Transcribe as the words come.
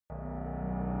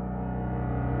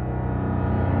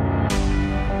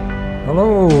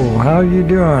Hello, how you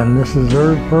doing? This is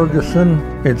Ferguson.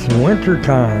 It's winter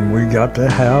time. We got to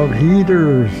have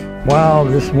heaters. Wow,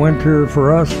 this winter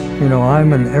for us,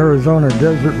 I'm an Arizona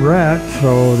desert rat,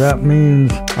 so that means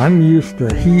I'm used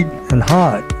to heat and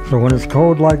hot. So when it's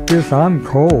cold like this, I'm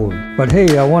cold. But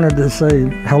hey, I wanted to say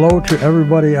hello to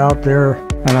everybody out there.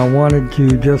 And I wanted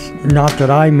to just, not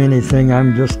that I'm anything,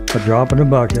 I'm just a drop in the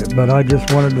bucket, but I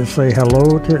just wanted to say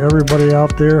hello to everybody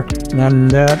out there and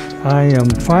that I am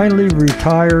finally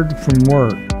retired from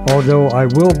work. Although I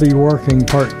will be working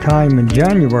part-time in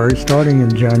January, starting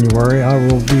in January, I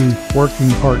will be working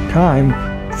part-time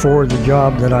for the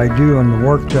job that I do and the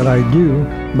work that I do.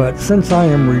 But since I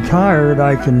am retired,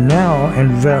 I can now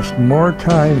invest more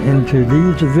time into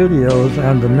these videos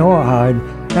and the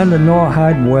Noahide and the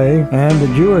Noahide way and the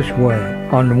Jewish way.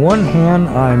 On the one hand,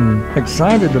 I'm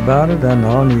excited about it, and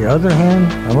on the other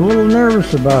hand, I'm a little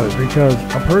nervous about it because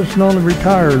a person only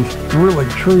retires really,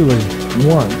 truly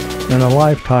once in a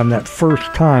lifetime, that first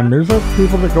time. There's other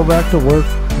people that go back to work,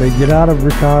 they get out of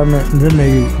retirement, and then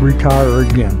they retire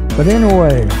again. But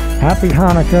anyway, happy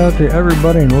Hanukkah to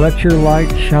everybody, and let your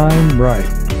light shine bright.